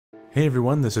Hey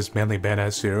everyone, this is Manly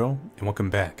Badass Zero, and welcome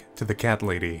back to the Cat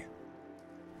Lady.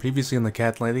 Previously on the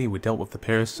Cat Lady, we dealt with the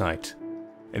parasite,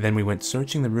 and then we went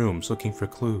searching the rooms looking for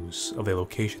clues of the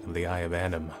location of the Eye of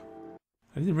Adam.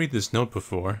 I didn't read this note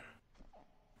before.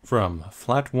 From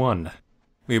Flat 1.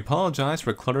 We apologize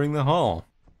for cluttering the hall.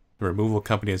 The removal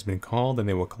company has been called and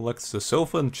they will collect the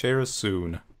sofa and chairs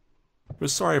soon. We're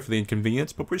sorry for the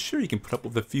inconvenience, but we're sure you can put up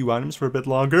with a few items for a bit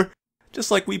longer,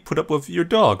 just like we put up with your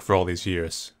dog for all these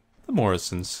years. The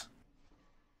Morrisons.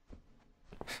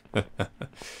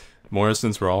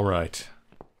 Morrisons were alright.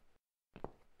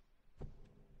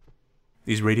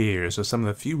 These radiators are some of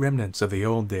the few remnants of the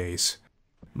old days.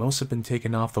 Most have been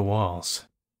taken off the walls.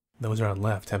 Those that are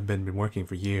left have been working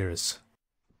for years.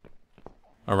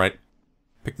 Alright,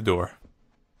 pick the door.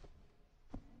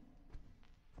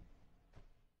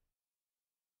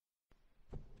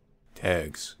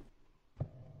 Tags.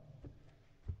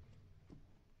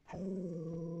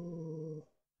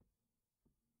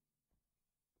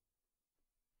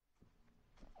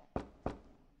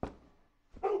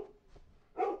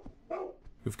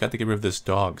 We've got to get rid of this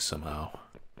dog somehow.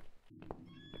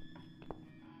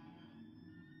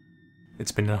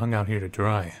 It's been hung out here to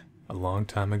dry a long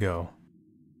time ago.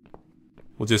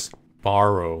 We'll just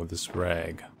borrow this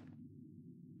rag.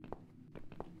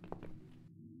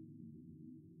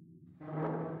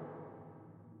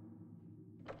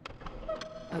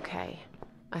 Okay,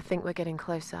 I think we're getting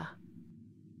closer.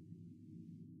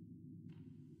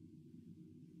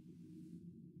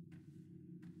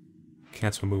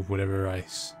 Cats remove whatever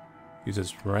ice. Use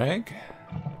this rag?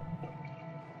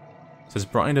 Says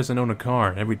Brian doesn't own a car,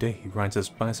 and every day he rides his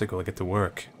bicycle to get to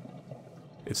work.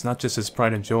 It's not just his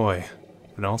pride and joy,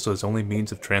 but also his only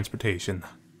means of transportation.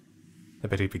 I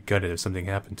bet he'd be gutted if something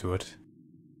happened to it.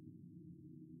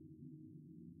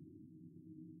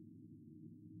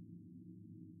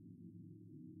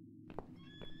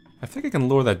 I think I can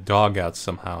lure that dog out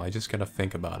somehow, I just gotta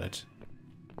think about it.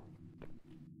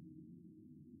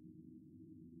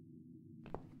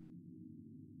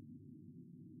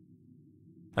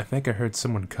 I think I heard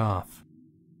someone cough.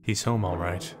 He's home all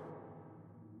right.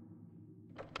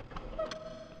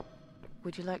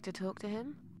 Would you like to talk to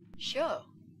him? Sure.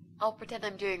 I'll pretend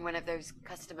I'm doing one of those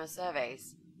customer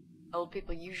surveys. Old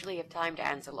people usually have time to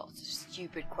answer lots of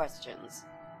stupid questions.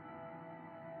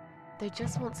 They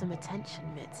just want some attention,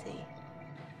 Mitzi.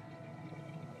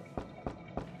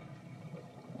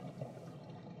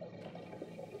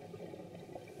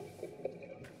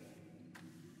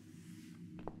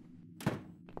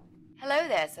 Hello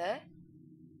there, sir.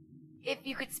 If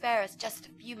you could spare us just a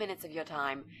few minutes of your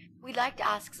time, we'd like to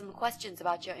ask some questions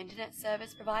about your internet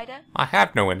service provider. I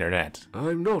have no internet.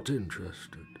 I'm not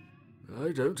interested. I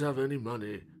don't have any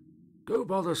money. Go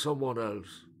bother someone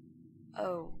else.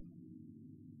 Oh.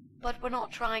 But we're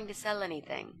not trying to sell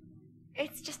anything.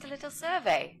 It's just a little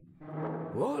survey.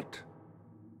 What?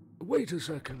 Wait a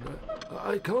second.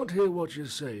 I can't hear what you're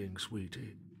saying,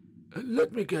 sweetie.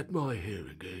 Let me get my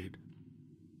hearing aid.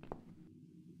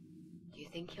 Do you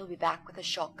think he'll be back with a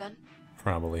shotgun?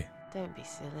 Probably. Don't be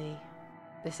silly.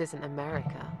 This isn't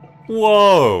America.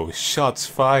 Whoa! Shots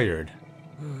fired.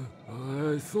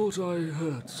 I thought I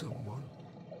heard someone.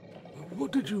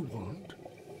 What did you want?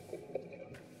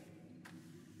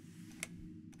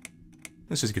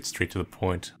 Let's just get straight to the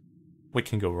point. What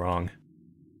can go wrong?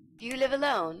 Do you live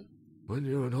alone? When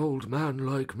you're an old man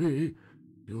like me,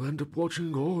 you end up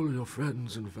watching all your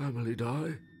friends and family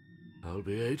die. I'll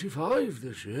be 85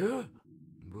 this year,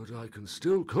 but I can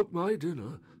still cook my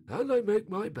dinner, and I make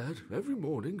my bed every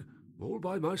morning, all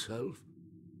by myself.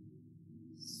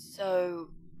 So,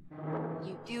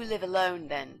 you do live alone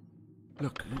then?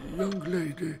 Look, young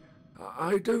lady,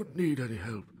 I don't need any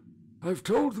help. I've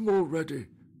told them already.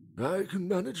 I can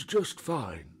manage just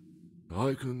fine.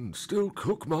 I can still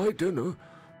cook my dinner,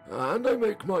 and I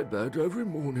make my bed every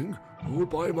morning, all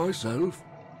by myself.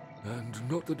 And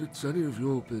not that it's any of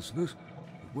your business,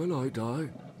 but when I die,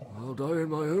 I'll die in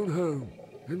my own home,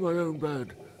 in my own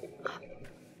bed.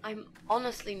 I'm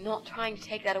honestly not trying to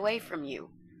take that away from you.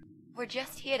 We're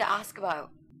just here to ask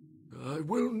about... I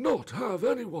will not have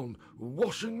anyone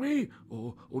washing me,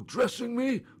 or dressing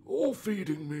me, or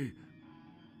feeding me.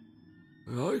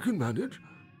 I can manage.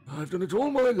 I've done it all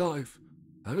my life,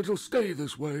 and it'll stay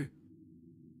this way.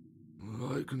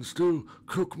 I can still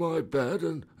cook my bed,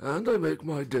 and I make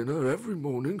my dinner every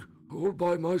morning, all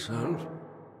by myself.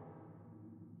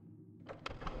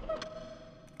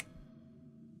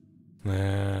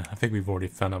 I think we've already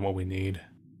found out what we need.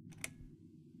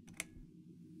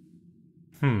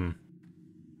 I'm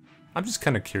just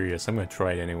kind of curious. I'm going to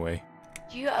try it anyway.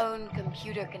 Do you own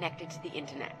computer connected to the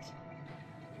internet?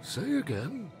 Say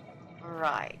again?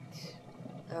 Right.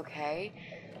 Okay.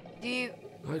 Do you...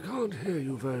 I can't hear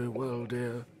you very well,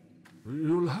 dear.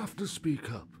 You'll have to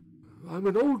speak up. I'm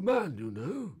an old man, you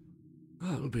know.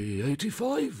 I'll be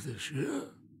 85 this year.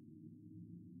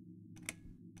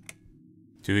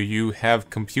 Do you have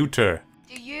computer?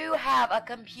 Do you have a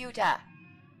computer?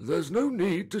 There's no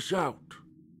need to shout.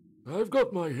 I've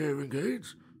got my hearing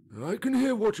aids. I can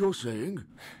hear what you're saying.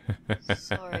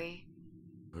 Sorry.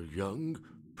 A young,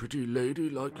 pretty lady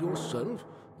like yourself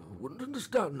wouldn't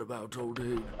understand about old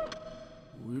age.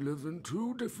 We live in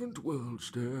two different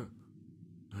worlds, dear.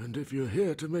 And if you're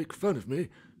here to make fun of me,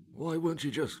 why won't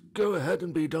you just go ahead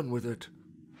and be done with it?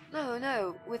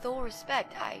 No, with all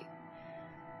respect, I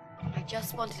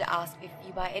just wanted to ask if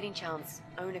you by any chance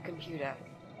own a computer.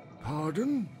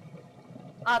 Pardon?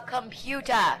 A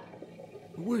computer!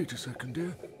 Wait a second,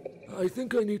 dear. I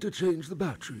think I need to change the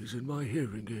batteries in my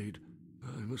hearing aid.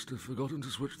 I must have forgotten to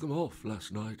switch them off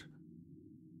last night.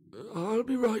 I'll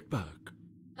be right back.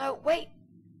 No, wait!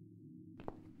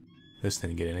 This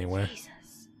didn't get anywhere.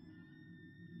 Jesus.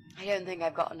 I don't think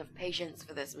I've got enough patience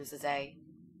for this, Mrs. A.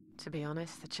 To be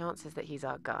honest, the chances that he's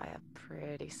our guy are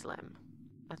pretty slim.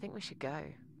 I think we should go.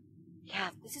 Yeah,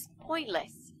 this is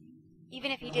pointless.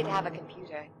 Even if he did have a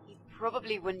computer, he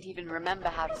probably wouldn't even remember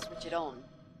how to switch it on.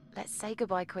 Let's say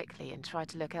goodbye quickly and try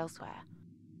to look elsewhere.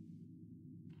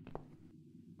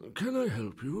 Can I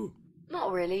help you?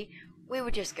 Not really. We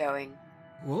were just going.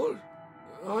 What?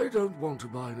 I don't want to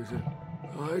buy anything.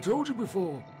 I told you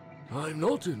before, I'm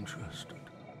not interested.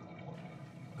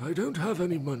 I don't have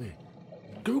any money.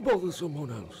 Go bother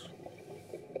someone else.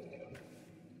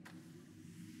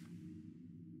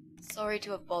 Sorry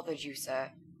to have bothered you, sir.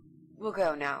 We'll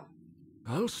go now.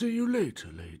 I'll see you later,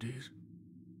 ladies.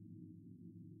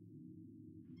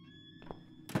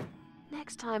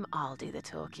 Next time I'll do the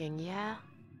talking, yeah?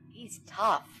 He's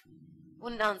tough.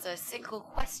 Wouldn't answer a single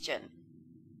question.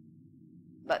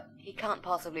 But he can't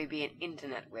possibly be an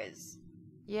internet whiz.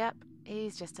 Yep,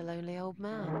 he's just a lonely old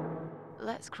man.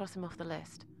 Let's cross him off the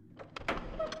list.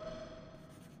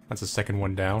 That's the second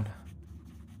one down.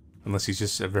 Unless he's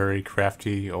just a very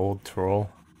crafty old troll.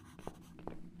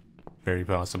 Very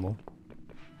possible.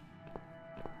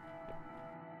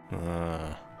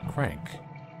 Crank.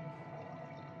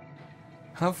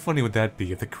 How funny would that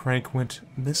be if the crank went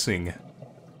missing?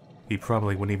 He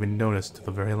probably wouldn't even notice till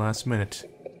the very last minute,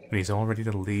 and he's all ready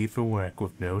to leave for work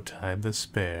with no time to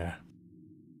spare.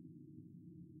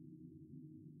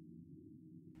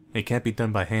 It can't be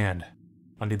done by hand.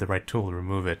 I'll need the right tool to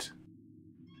remove it.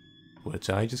 Which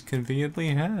I just conveniently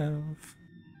have.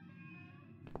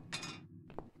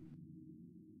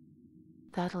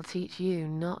 That'll teach you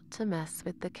not to mess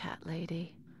with the cat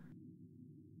lady.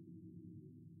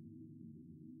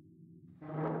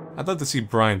 I'd love to see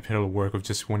Brian Piddle work with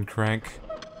just one crank.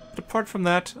 But apart from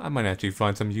that, I might actually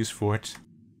find some use for it.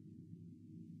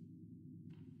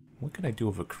 What can I do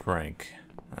with a crank?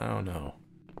 I don't know.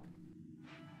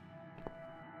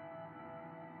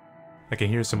 I can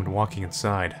hear someone walking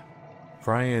inside.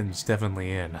 Brian's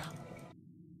definitely in.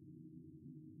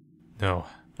 No,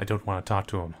 I don't want to talk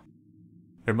to him.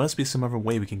 There must be some other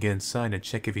way we can get inside and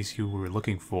check if he's who we're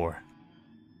looking for.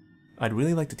 I'd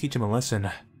really like to teach him a lesson.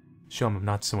 Show him I'm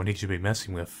not someone he should be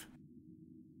messing with.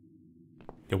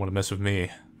 Don't want to mess with me.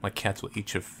 My cats will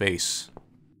eat your face.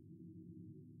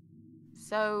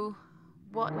 So,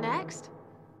 what next?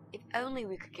 If only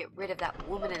we could get rid of that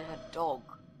woman and her dog.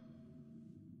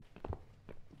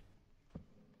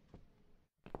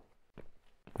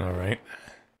 Alright.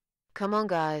 Come on,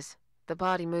 guys. The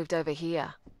party moved over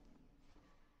here.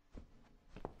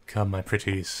 Come, my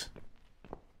pretties.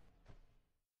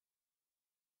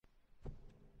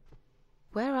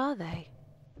 Where are they?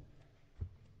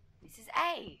 Mrs.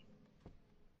 A.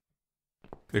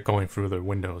 They're going through their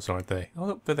windows, aren't they?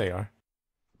 Oh, there they are.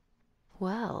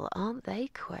 Well, aren't they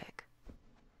quick?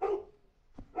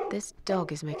 This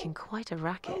dog is making quite a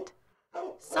racket.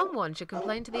 Someone should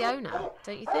complain to the owner,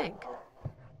 don't you think?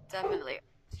 Definitely.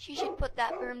 She should put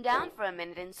that broom down for a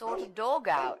minute and sort a dog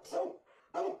out.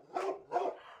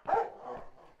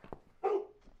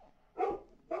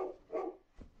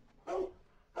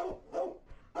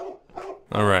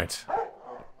 Alright.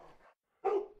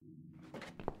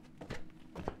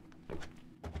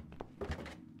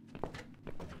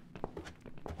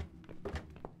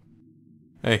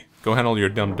 Hey, go handle your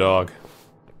dumb dog.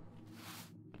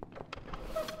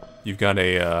 You got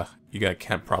a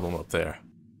cat problem up there.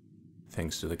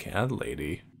 Thanks to the cat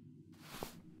lady.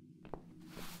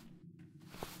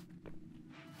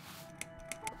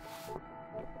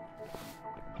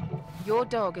 Your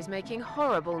dog is making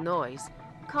horrible noise.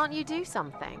 Can't you do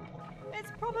something?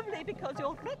 It's Probably because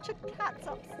your wretched cat's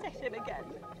upset him again.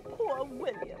 Poor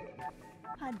William.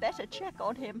 I'd better check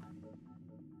on him.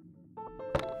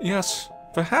 Yes,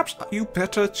 perhaps you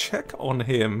better check on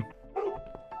him.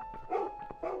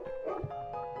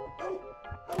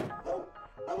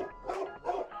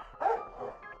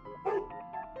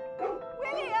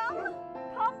 William!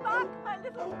 Come back, my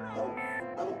little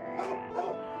prince!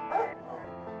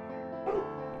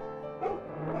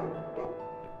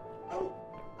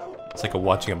 It's like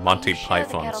watching a Monty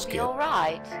Python That'll skit. be all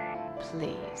right.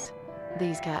 Please.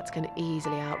 These cats can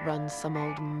easily outrun some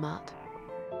old mutt.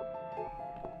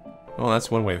 Well, that's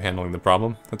one way of handling the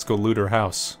problem. Let's go loot her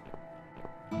house.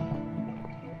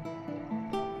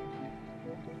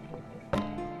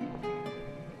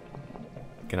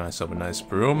 Get myself a nice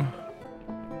broom.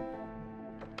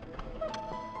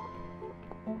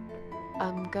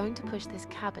 I'm going to push this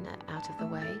cabinet out of the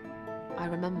way. I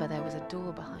remember there was a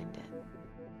door behind it.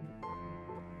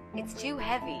 It's too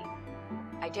heavy.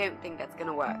 I don't think that's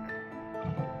gonna work.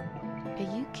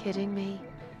 Are you kidding me?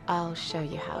 I'll show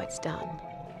you how it's done.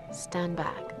 Stand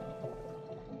back.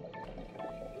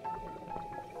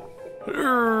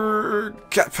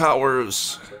 Cat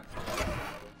powers.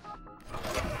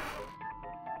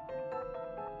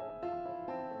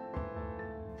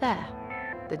 There.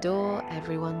 The door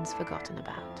everyone's forgotten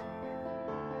about.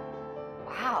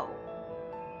 Wow.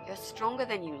 You're stronger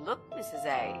than you look, Mrs.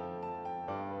 A.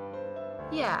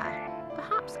 Yeah,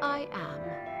 perhaps I am.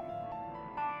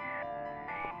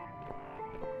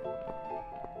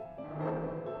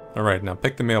 Alright, now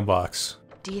pick the mailbox.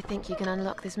 Do you think you can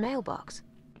unlock this mailbox?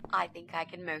 I think I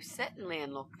can most certainly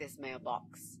unlock this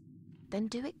mailbox. Then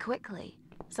do it quickly.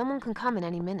 Someone can come in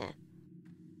any minute.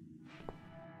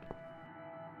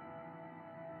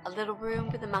 A little room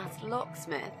with a master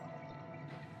locksmith.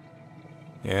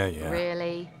 Yeah.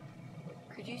 Really?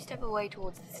 Could you step away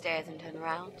towards the stairs and turn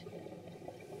around?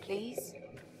 Please?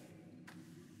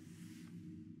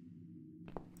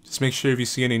 Just make sure if you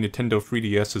see any Nintendo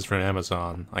 3DSs from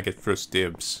Amazon, I get first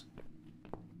dibs.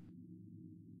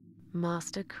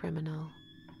 Master criminal,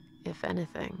 if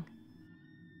anything.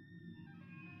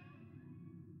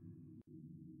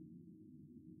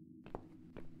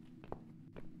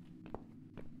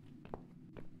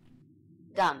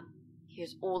 Done.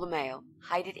 Here's all the mail.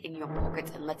 Hide it in your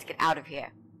pockets and let's get out of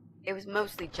here. It was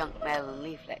mostly junk mail and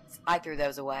leaflets. I threw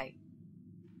those away.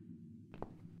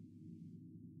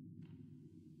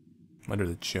 Letter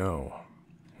to Joe.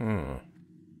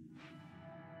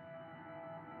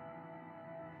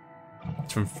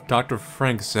 It's from Dr.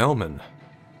 Frank Zellman.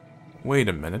 Wait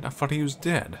a minute, I thought he was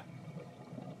dead.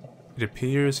 It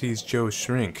appears he's Joe's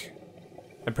shrink.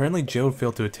 Apparently Joe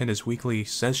failed to attend his weekly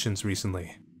sessions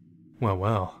recently.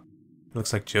 Well. It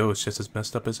looks like Joe's just as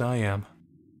messed up as I am.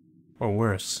 Or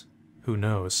worse. Who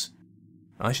knows?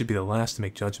 I should be the last to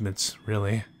make judgments,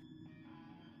 really.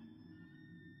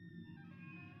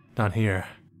 Not here.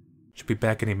 Should be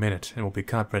back any minute, and we'll be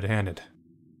caught red-handed.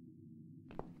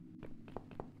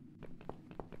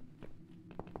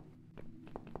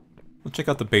 We'll check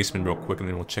out the basement real quick, and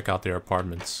then we'll check out their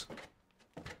apartments.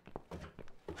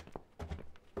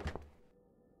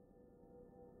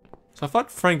 So I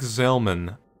thought Frank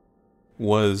Zellman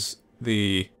was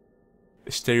the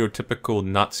stereotypical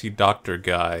Nazi doctor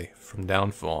guy from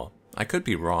Downfall. I could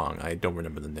be wrong, I don't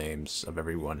remember the names of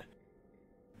everyone.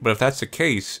 But if that's the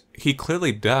case, he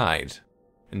clearly died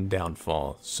in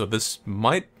Downfall, so this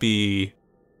might be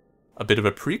a bit of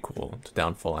a prequel to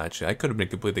Downfall, actually. I could have been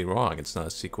completely wrong, it's not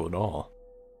a sequel at all.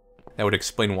 That would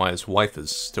explain why his wife is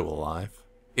still alive,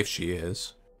 if she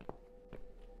is.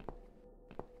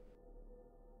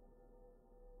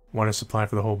 Water supply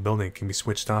for the whole building can be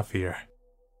switched off here.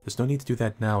 There's no need to do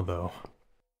that now, though.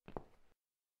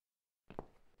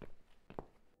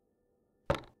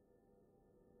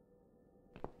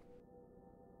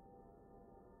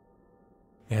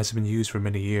 It hasn't been used for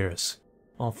many years.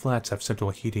 All flats have central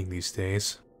heating these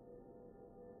days.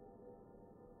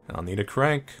 I'll need a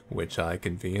crank, which I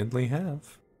conveniently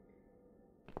have.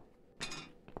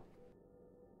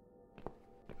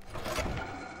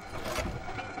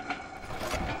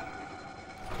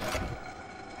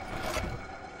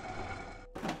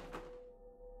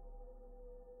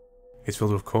 It's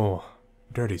filled with coal.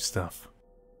 Dirty stuff.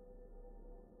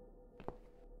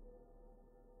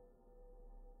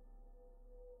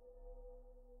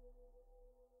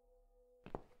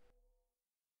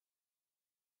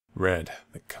 Red,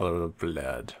 the color of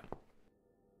blood.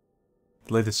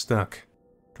 The lid is stuck.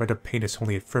 Try to paint is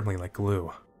holding it firmly like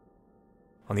glue.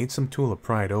 I'll need some tool to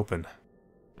pry it open.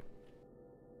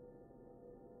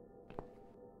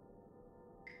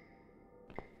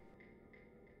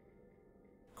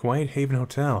 Quiet Haven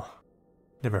Hotel.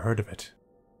 Never heard of it.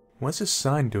 What's this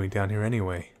sign doing down here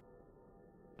anyway?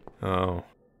 Oh.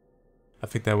 I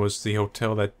think that was the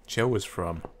hotel that Joe was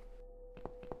from.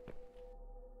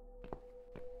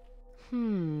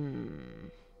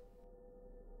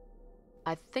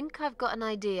 I think I've got an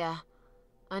idea.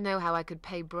 I know how I could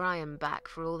pay Brian back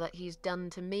for all that he's done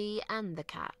to me and the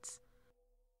cats.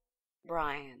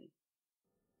 Brian.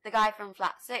 The guy from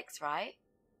Flat 6, right?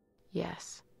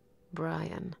 Yes,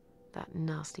 Brian, that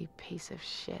nasty piece of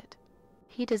shit.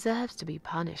 He deserves to be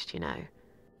punished, you know.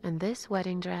 And this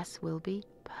wedding dress will be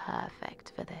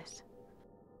perfect for this.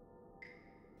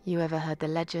 You ever heard the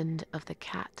legend of the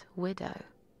cat widow?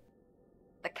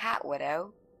 The cat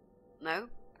widow? No,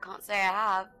 can't say I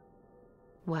have.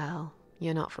 Well,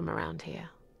 you're not from around here.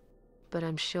 But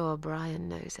I'm sure Brian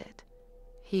knows it.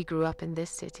 He grew up in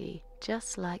this city,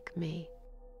 just like me.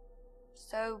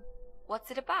 So,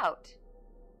 what's it about?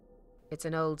 It's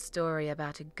an old story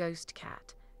about a ghost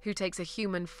cat who takes a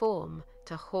human form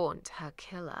to haunt her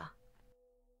killer.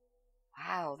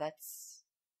 Wow, that's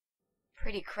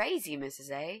pretty crazy, Mrs.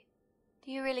 A.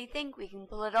 Do you really think we can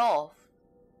pull it off?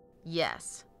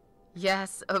 Yes.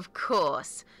 Yes, of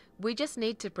course. We just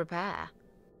need to prepare.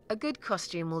 A good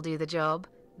costume will do the job.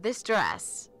 This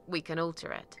dress, we can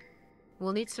alter it.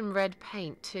 We'll need some red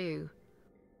paint, too.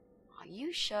 Are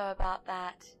you sure about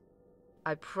that?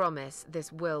 I promise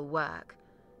this will work.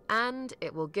 And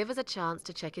it will give us a chance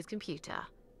to check his computer.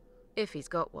 If he's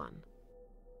got one.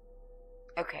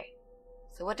 Okay,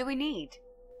 so what do we need?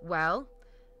 Well,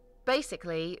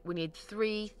 basically, we need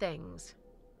 3 things.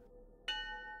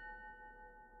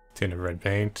 Tin of red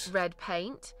paint. Red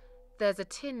paint. There's a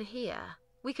tin here.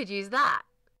 We could use that.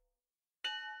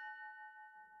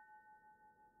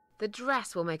 The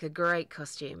dress will make a great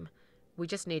costume. We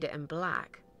just need it in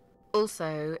black.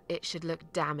 Also, it should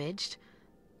look damaged.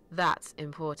 That's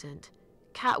important.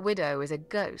 Cat Widow is a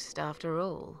ghost after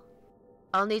all.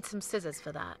 I'll need some scissors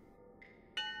for that.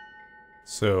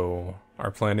 So,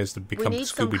 our plan is to become We the need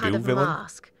some Scooby-Doo kind of villain?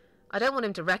 mask. I don't want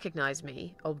him to recognize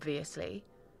me, obviously.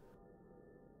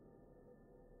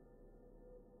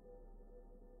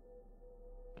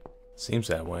 Seems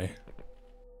that way.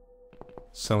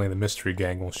 Suddenly the mystery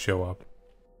gang will show up.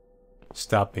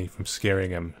 Stop me from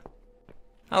scaring him.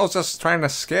 I was just trying to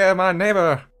scare my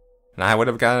neighbor. And I would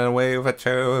have gotten away with it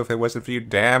too if it wasn't for you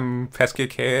damn pesky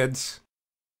kids.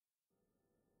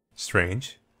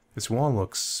 Strange. This wall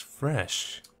looks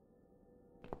fresh.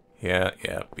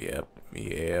 Yep.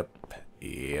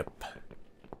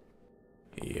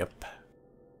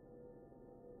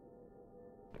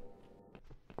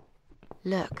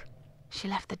 Look, she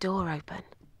left the door open.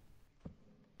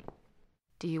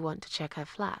 Do you want to check her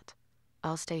flat?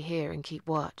 I'll stay here and keep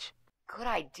watch. Good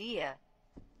idea.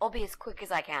 I'll be as quick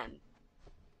as I can.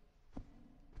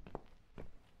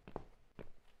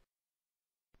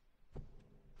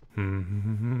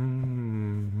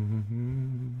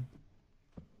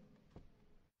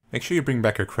 Make sure you bring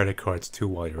back her credit cards too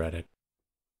while you're at it.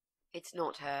 It's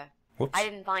not her. Whoops. I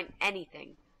didn't find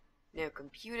anything. No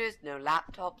computers, no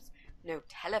laptops, no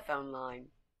telephone line.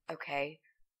 Okay,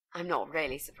 I'm not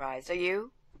really surprised, are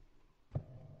you?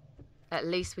 At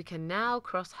least we can now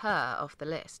cross her off the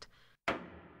list.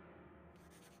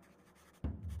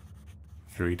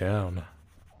 3 down.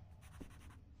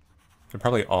 They're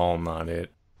probably all not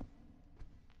it.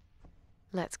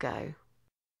 Let's go.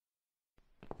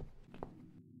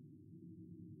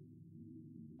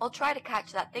 I'll try to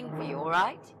catch that thing for you,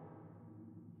 alright?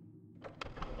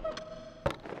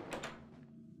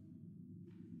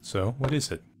 So, what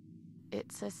is it?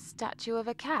 It's a statue of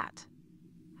a cat.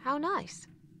 How nice.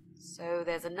 So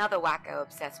there's another wacko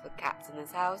obsessed with cats in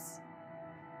this house?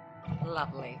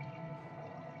 Lovely.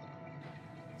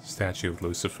 Statue of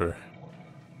Lucifer.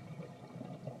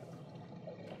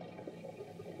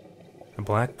 A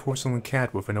black porcelain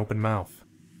cat with an open mouth.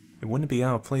 It wouldn't be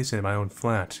out of place in my own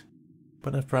flat,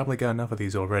 but I've probably got enough of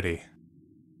these already.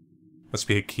 Must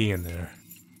be a key in there.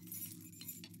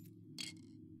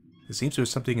 It seems there's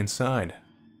something inside.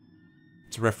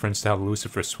 It's a reference to how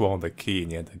Lucifer swallowed the key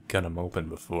and you had to gun him open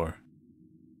before.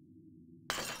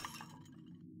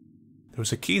 There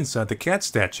was a key inside the cat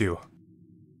statue.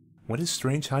 What is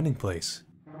strange hiding place?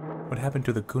 What happened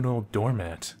to the good old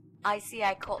doormat? I see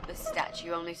I caught this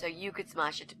statue only so you could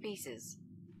smash it to pieces.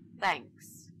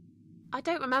 Thanks. I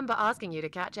don't remember asking you to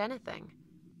catch anything.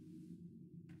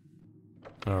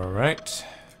 Alright.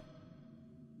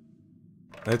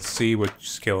 Let's see what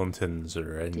skeletons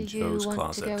are in Do Joe's you want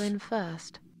closet. to go in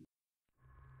first?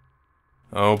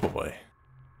 Oh boy.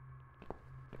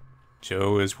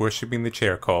 Joe is worshipping the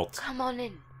chair cult. Come on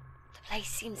in. The place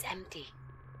seems empty.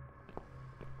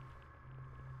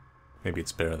 Maybe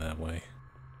it's better that way.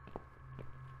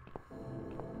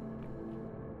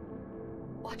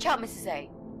 Watch out, Mrs. A.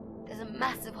 There's a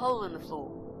massive hole in the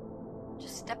floor.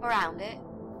 Just step around it.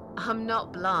 I'm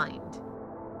not blind.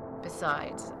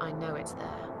 Besides, I know it's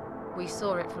there. We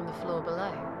saw it from the floor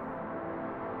below.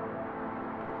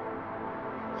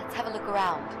 Let's have a look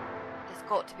around. There's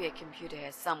got to be a computer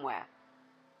here somewhere.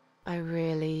 I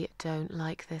really don't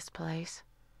like this place.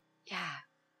 Yeah.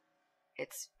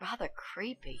 It's rather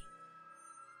creepy.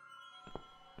 I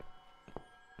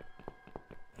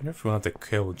wonder if we'll have to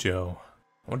kill Joe.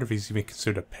 I wonder if he's even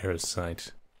considered a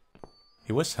parasite.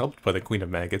 He was helped by the Queen of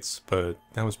Maggots, but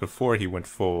that was before he went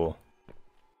full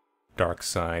dark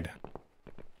side.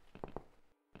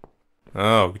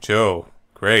 Oh, Joe.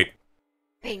 Great.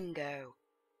 Bingo.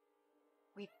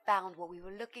 We found what we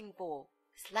were looking for.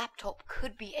 This laptop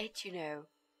could be it, you know.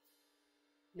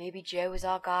 Maybe Joe is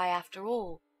our guy after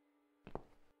all.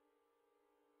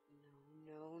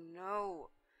 No.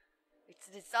 It's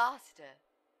a disaster.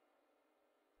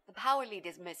 The power lead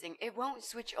is missing. It won't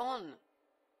switch on.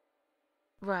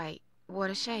 Right, what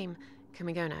a shame. Can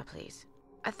we go now, please?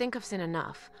 I think I've seen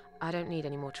enough. I don't need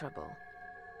any more trouble.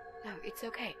 No, it's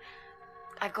okay.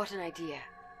 I've got an idea.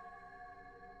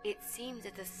 It seems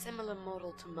it's a similar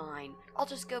model to mine. I'll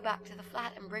just go back to the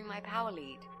flat and bring my power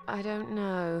lead. I don't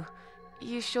know.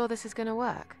 You sure this is gonna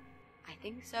work? I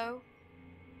think so.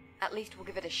 At least we'll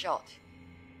give it a shot.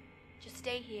 Just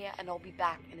stay here and I'll be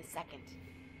back in a second.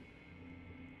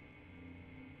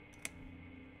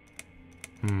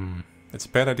 It's a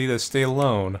bad idea to stay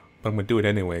alone, but I'm gonna do it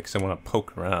anyway because I want to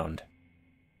poke around.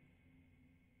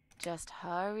 Just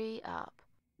hurry up.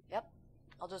 Yep.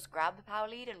 I'll just grab the power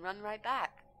lead and run right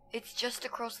back. It's just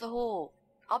across the hall.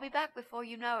 I'll be back before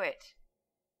you know it.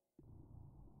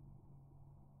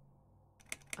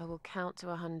 I will count to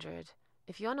 100.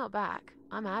 If you're not back,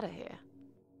 I'm out of here.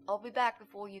 I'll be back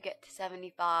before you get to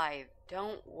 75.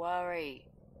 Don't worry.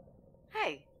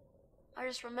 Hey, I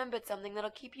just remembered something that'll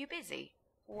keep you busy.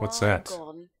 What's While that? I'm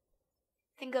gone,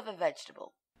 think of a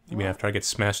vegetable. You mean after I get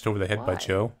smashed over the head by Why?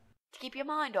 Joe? To keep your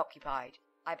mind occupied.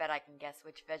 I bet I can guess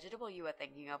which vegetable you were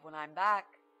thinking of when I'm back.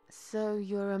 So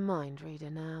you're a mind reader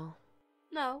now?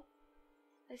 No,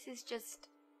 this is just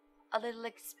a little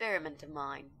experiment of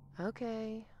mine.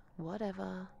 Okay,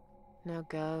 whatever. Now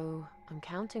go. I'm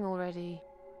counting already.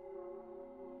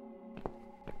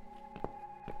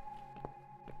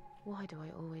 Why do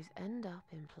I always end up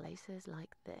in places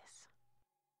like this?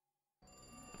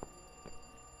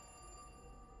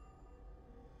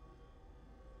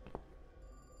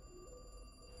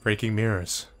 Breaking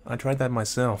mirrors. I tried that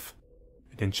myself.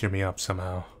 It didn't cheer me up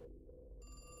somehow.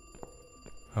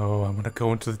 Oh, I'm gonna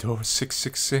go into the door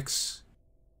 666.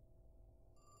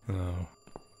 Oh.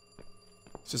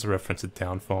 It's just a reference to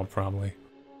Downfall, probably.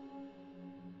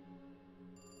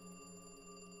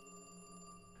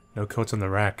 No coats on the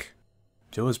rack.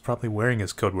 Joe is probably wearing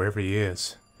his coat wherever he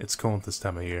is. It's cold this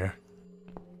time of year.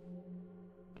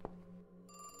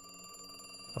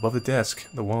 Above the desk,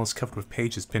 the wall is covered with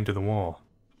pages pinned to the wall.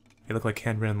 They look like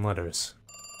handwritten letters.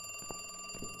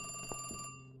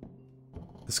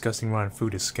 Disgusting rotten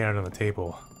food is scattered on the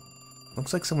table.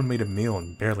 Looks like someone made a meal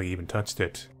and barely even touched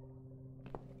it.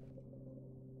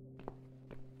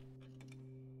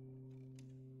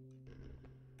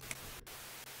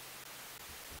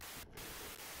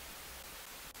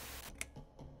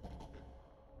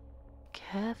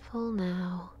 Careful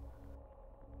now.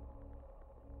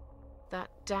 That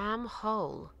damn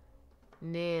hole.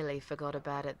 Nearly forgot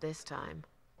about it this time.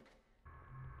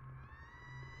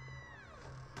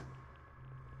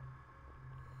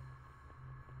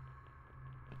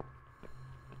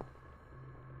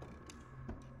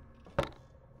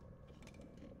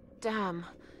 Damn.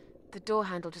 The door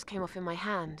handle just came off in my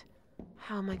hand.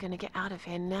 How am I gonna get out of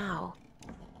here now?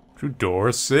 To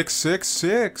door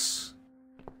 666!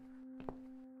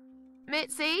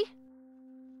 Mitzi?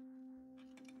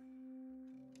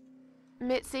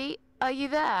 Mitzi, are you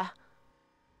there?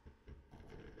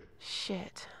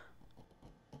 Shit.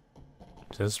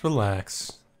 Just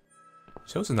relax.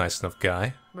 Joe's a nice enough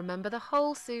guy. Remember the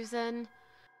hole, Susan.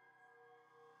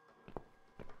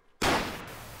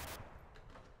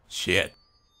 Shit.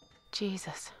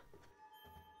 Jesus.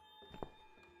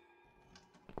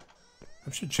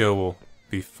 I'm sure Joe will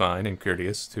be fine and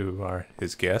courteous to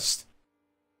his guest.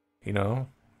 You know,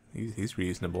 he's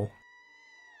reasonable.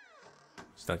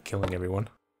 He's not killing everyone.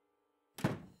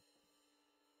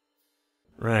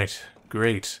 Right,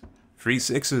 great. 3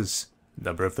 6s.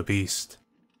 Number of the beast.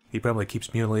 He probably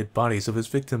keeps mutilated bodies of his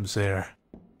victims there.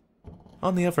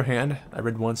 On the other hand, I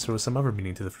read once there was some other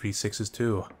meaning to the 3 6s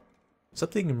too.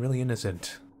 Something really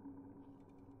innocent.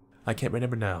 I can't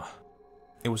remember now.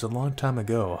 It was a long time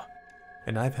ago,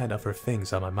 and I've had other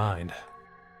things on my mind.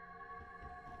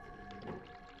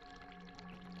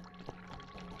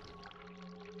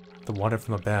 The water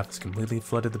from the bath has completely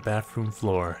flooded the bathroom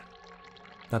floor.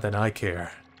 Not that I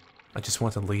care. I just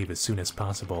want to leave as soon as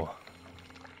possible.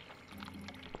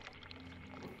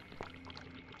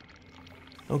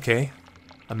 Okay,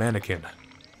 a mannequin.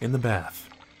 In the bath.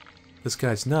 This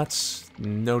guy's nuts,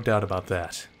 no doubt about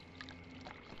that.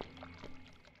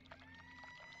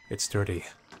 It's dirty,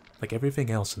 like everything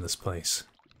else in this place.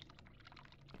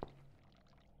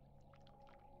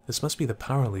 This must be the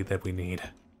power lead that we need.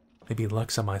 Maybe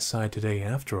luck's on my side today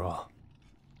after all.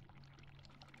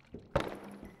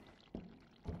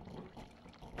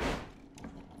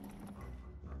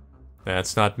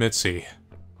 That's not Mitzi.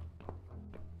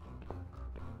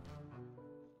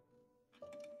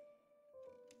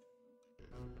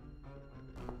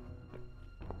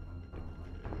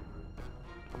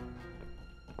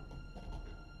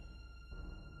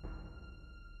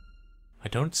 I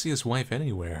don't see his wife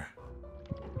anywhere.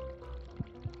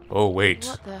 Oh, wait.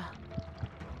 What the?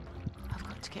 I've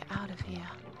got to get out of here.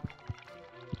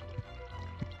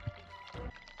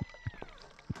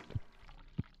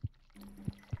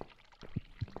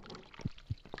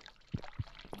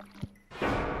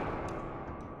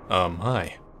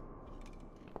 Hi.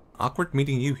 Awkward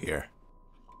meeting you here.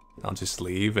 I'll just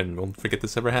leave and won't forget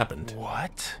this ever happened.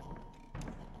 What?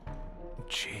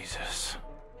 Jesus.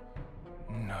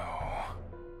 No.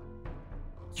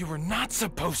 You were not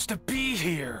supposed to be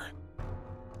here!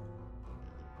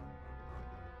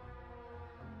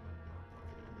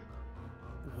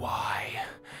 Why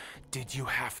did you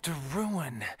have to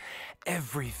ruin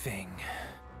everything?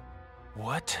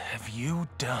 What have you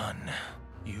done,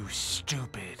 you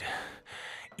stupid,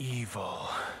 evil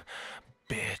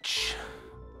bitch?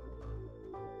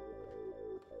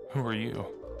 Who are you?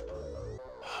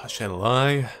 Should I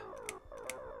lie?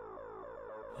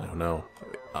 I don't know.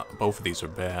 Both of these are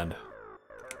bad.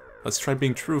 Let's try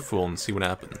being truthful and see what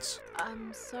happens.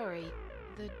 I'm sorry.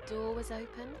 The door was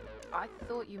open? I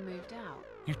thought you moved out.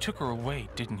 You took her away,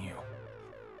 didn't you?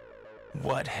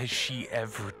 What has she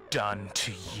ever done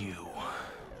to you?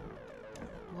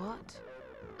 What?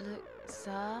 Look,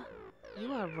 sir,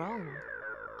 you are wrong.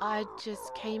 I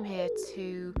just came here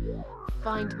to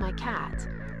find my cat.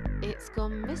 It's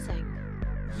gone missing.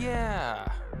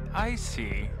 Yeah, I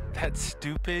see. That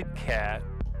stupid cat.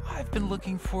 I've been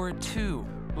looking for it too.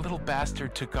 The little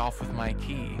bastard took off with my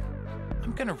key.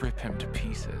 I'm gonna rip him to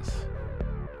pieces.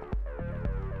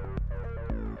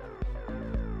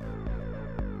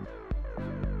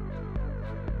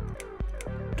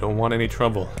 Don't want any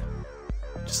trouble.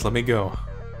 Just let me go.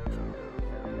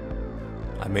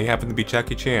 I may happen to be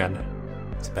Jackie Chan.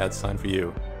 It's a bad sign for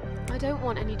you. I don't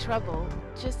want any trouble.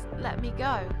 Just let me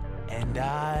go. And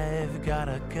I've got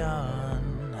a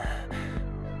gun.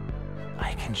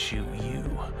 I can shoot you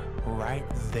right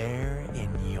there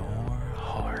in your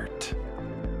heart.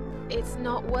 It's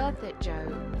not worth it,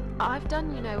 Joe. I've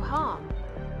done you no harm.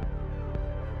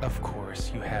 Of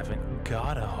course, you haven't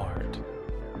got a heart.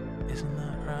 Isn't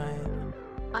that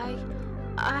right?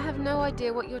 I have no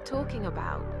idea what you're talking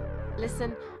about.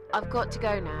 Listen, I've got to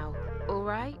go now,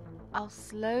 alright? I'll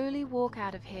slowly walk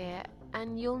out of here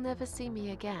and you'll never see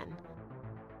me again.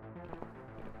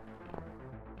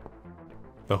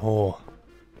 The hole.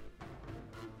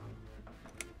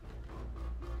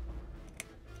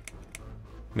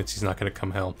 Mitzi's not gonna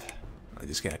come help. I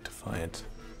just get defiant.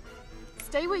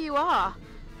 Stay where you are.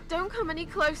 Don't come any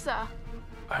closer.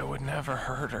 I would never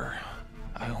hurt her.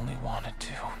 I only wanted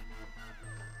to.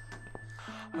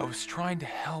 I was trying to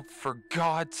help, for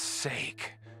God's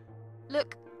sake.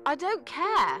 Look, I don't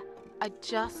care. I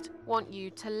just want you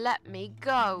to let me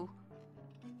go.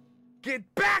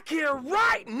 Get back here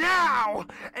right now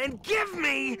and give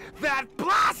me that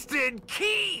blasted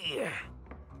key!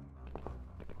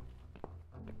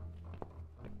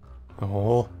 The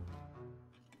hole.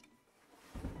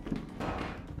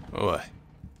 Oh,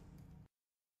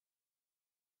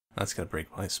 that's gonna break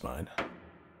my spine.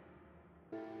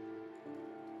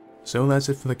 So that's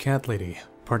it for the Cat Lady,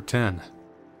 Part 10.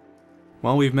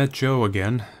 Well, we've met Joe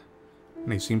again,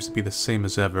 and he seems to be the same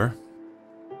as ever.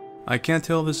 I can't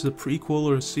tell if this is a prequel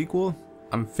or a sequel.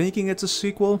 I'm thinking it's a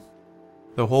sequel.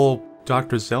 The whole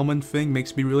Dr. Zellman thing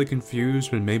makes me really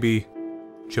confused when maybe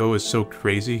Joe is so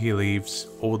crazy he leaves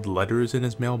old letters in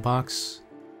his mailbox.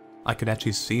 I could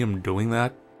actually see him doing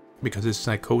that because his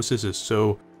psychosis is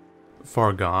so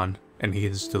far gone and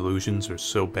his delusions are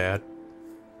so bad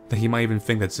that he might even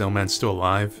think that Zellman's still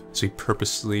alive, so he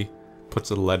purposely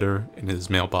puts a letter in his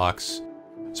mailbox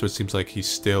so it seems like he's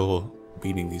still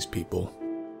meeting these people.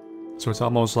 So it's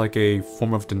almost like a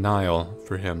form of denial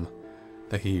for him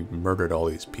that he murdered all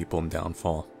these people in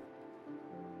Downfall.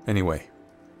 Anyway,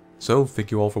 so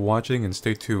thank you all for watching and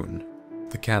stay tuned.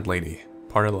 The Cat Lady,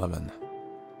 Part 11.